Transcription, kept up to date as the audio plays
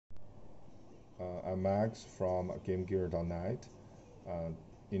I'm Max from GameGear.net.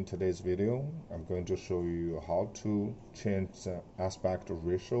 In today's video, I'm going to show you how to change the aspect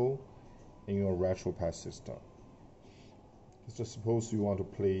ratio in your RetroPie system. Just suppose you want to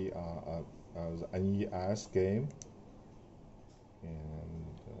play the NES game, and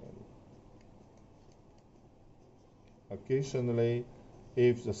occasionally,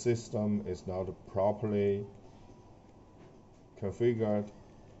 if the system is not properly configured,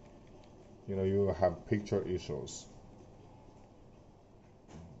 you will have picture issues.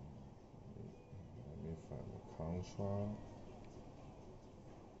 Let me find the contra.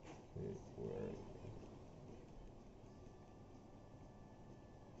 Okay, where?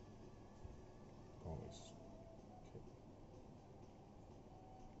 Always.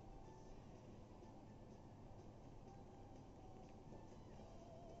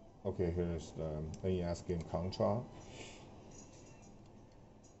 Okay, here's the NES game contra.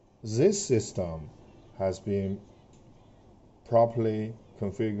 This system has been properly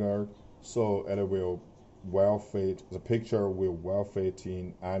configured, so it will the picture will well fit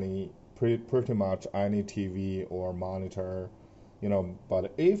in pretty much any TV or monitor,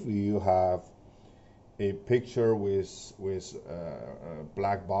 But if you have a picture with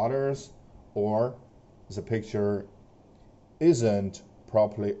black borders, or the picture isn't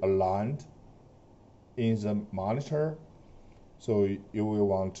properly aligned in the monitor, so you will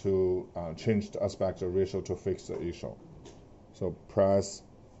want to change the aspect ratio to fix the issue. So press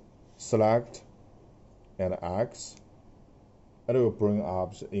Select and X. It will bring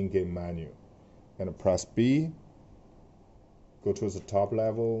up the in-game menu. And press B. Go to the top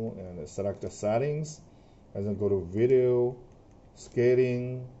level and select the settings. And then go to Video,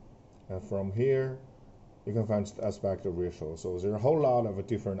 Scaling. And from here, you can find the aspect ratio. So there are a whole lot of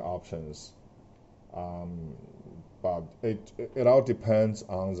different options. But it all depends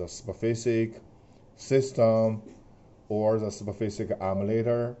on the specific system or the specific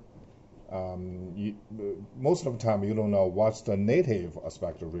emulator. Most of the time you don't know what's the native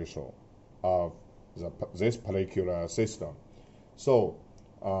aspect ratio of this particular system. So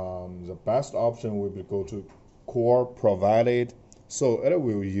the best option will be go to core provided. So it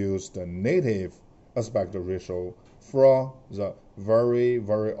will use the native aspect ratio from the very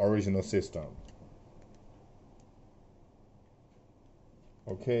original system.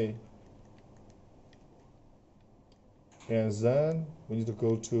 Okay, and then we need to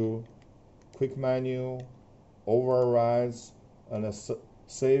go to quick menu, overrides, and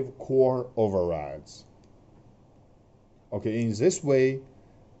save core overrides. Okay, in this way,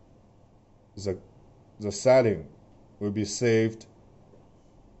 the setting will be saved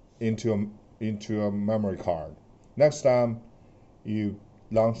into a memory card. Next time you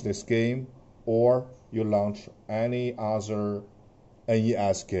launch this game, or you launch any other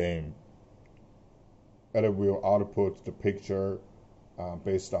NES game, it will output the picture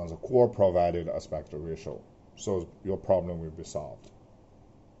based on the core provided aspect ratio. So your problem will be solved.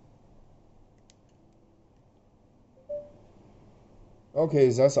 Okay,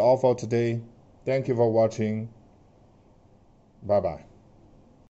 that's all for today. Thank you for watching. Bye-bye.